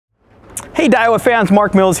Hey Daiwa fans,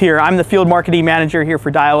 Mark Mills here. I'm the field marketing manager here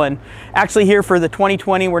for Daiwa, and actually here for the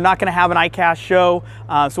 2020 we're not going to have an ICAST show.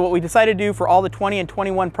 So what we decided to do for all the 20 and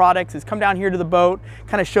 21 products is come down here to the boat,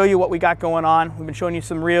 kind of show you what we got going on. We've been showing you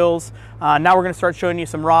some reels. Now we're going to start showing you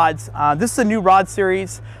some rods. This is a new rod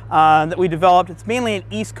series that we developed. It's mainly an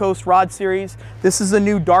East Coast rod series. This is a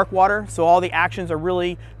new dark water, so all the actions are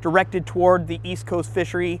really directed toward the East Coast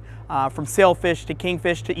fishery, from sailfish to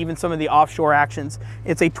kingfish to even some of the offshore actions.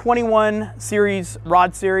 It's a 21 series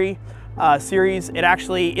rod series. It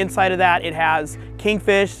actually, inside of that, it has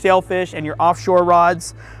kingfish, sailfish, and your offshore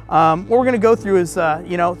rods. What we're going to go through is,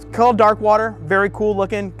 it's called dark water, very cool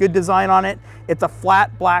looking, good design on it. It's a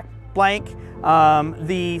flat black blank.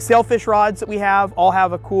 The sailfish rods that we have all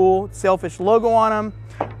have a cool sailfish logo on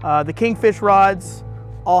them. The kingfish rods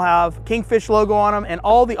all have kingfish logo on them, and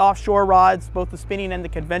all the offshore rods, both the spinning and the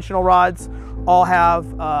conventional rods, all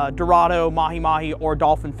have Dorado, mahi-mahi, or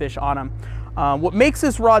dolphin fish on them. What makes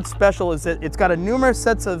this rod special is that it's got a numerous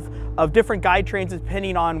sets of different guide trains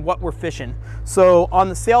depending on what we're fishing. So on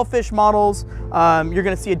the sailfish models, you're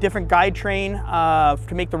going to see a different guide train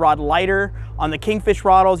to make the rod lighter. On the kingfish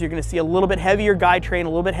models, you're going to see a little bit heavier guide train, a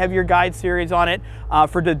little bit heavier guide series on it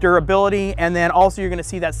for the durability. And then also you're going to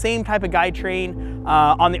see that same type of guide train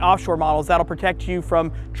on the offshore models. That'll protect you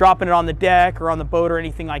from dropping it on the deck or on the boat or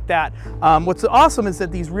anything like that. What's awesome is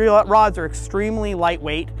that these rods are extremely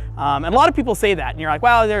lightweight. And a lot of people say that, and you're like,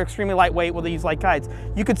 wow, they're extremely lightweight. Well, they use light guides.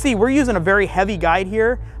 You can see we're using a very heavy guide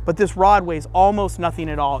here, but this rod weighs almost nothing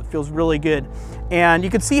at all. It feels really good. And you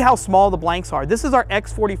can see how small the blanks are. This is our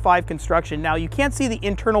X45 construction. Now you can't see the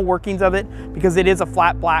internal workings of it because it is a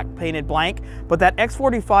flat black painted blank, but that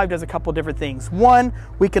X45 does a couple different things. One,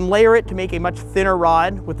 we can layer it to make a much thinner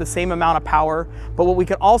rod with the same amount of power, but what we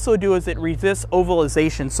can also do is it resists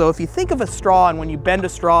ovalization. So if you think of a straw, and when you bend a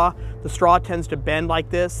straw, the straw tends to bend like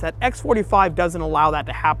this, that X45 doesn't allow that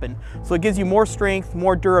to happen. So it gives you more strength,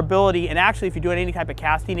 more durability, and actually if you're doing any type of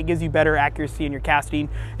casting, it gives you better accuracy in your casting.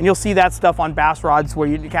 And you'll see that stuff on bass rods where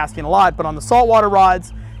you're casting a lot, but on the saltwater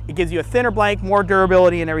rods, it gives you a thinner blank, more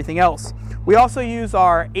durability, and everything else. We also use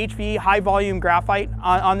our HV high volume graphite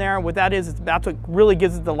on there. What that is, that's what really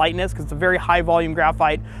gives it the lightness, because it's a very high volume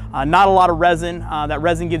graphite, not a lot of resin. That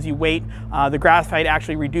resin gives you weight. The graphite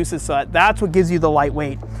actually reduces, so that's what gives you the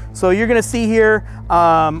lightweight. So you're gonna see here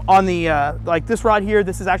on the, like this rod here,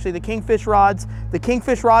 this is actually the kingfish rods. The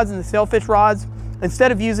kingfish rods and the sailfish rods,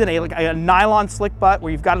 instead of using a nylon slick butt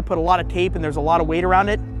where you've got to put a lot of tape and there's a lot of weight around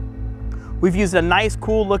it, we've used a nice,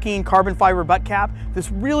 cool looking carbon fiber butt cap.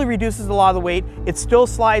 This really reduces a lot of the weight. It still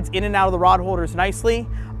slides in and out of the rod holders nicely,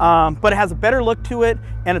 but it has a better look to it,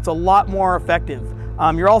 and it's a lot more effective.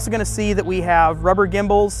 You're also gonna see that we have rubber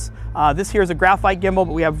gimbals. This here is a graphite gimbal,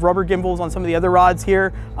 but we have rubber gimbals on some of the other rods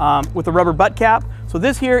here with the rubber butt cap. So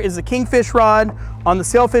this here is the kingfish rod. On the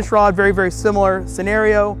sailfish rod, very, very similar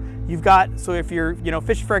scenario. You've got, so if you're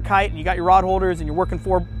fishing for a kite and you got your rod holders and you're working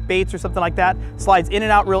for baits or something like that, slides in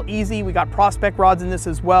and out real easy. We got Prospect rods in this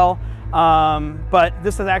as well, but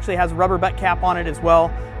this actually has a rubber butt cap on it as well,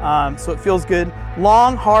 so it feels good.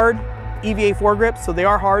 Long, hard EVA foregrips, so they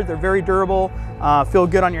are hard, they're very durable, feel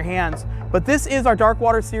good on your hands. But this is our dark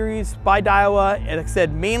water series by Daiwa, and like I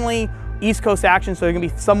said, mainly East Coast action, so they're gonna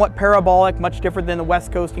be somewhat parabolic, much different than the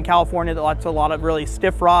West Coast in California. That's a lot of really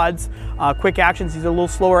stiff rods, quick actions. These are a little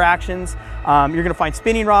slower actions. You're gonna find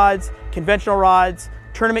spinning rods, conventional rods,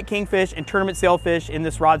 Tournament Kingfish, and Tournament Sailfish in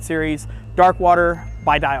this rod series, Dark Water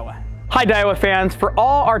by Daiwa. Hi Daiwa fans, for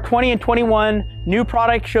all our 20 and 21 new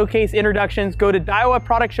product showcase introductions, go to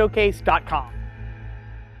DaiwaProductShowcase.com.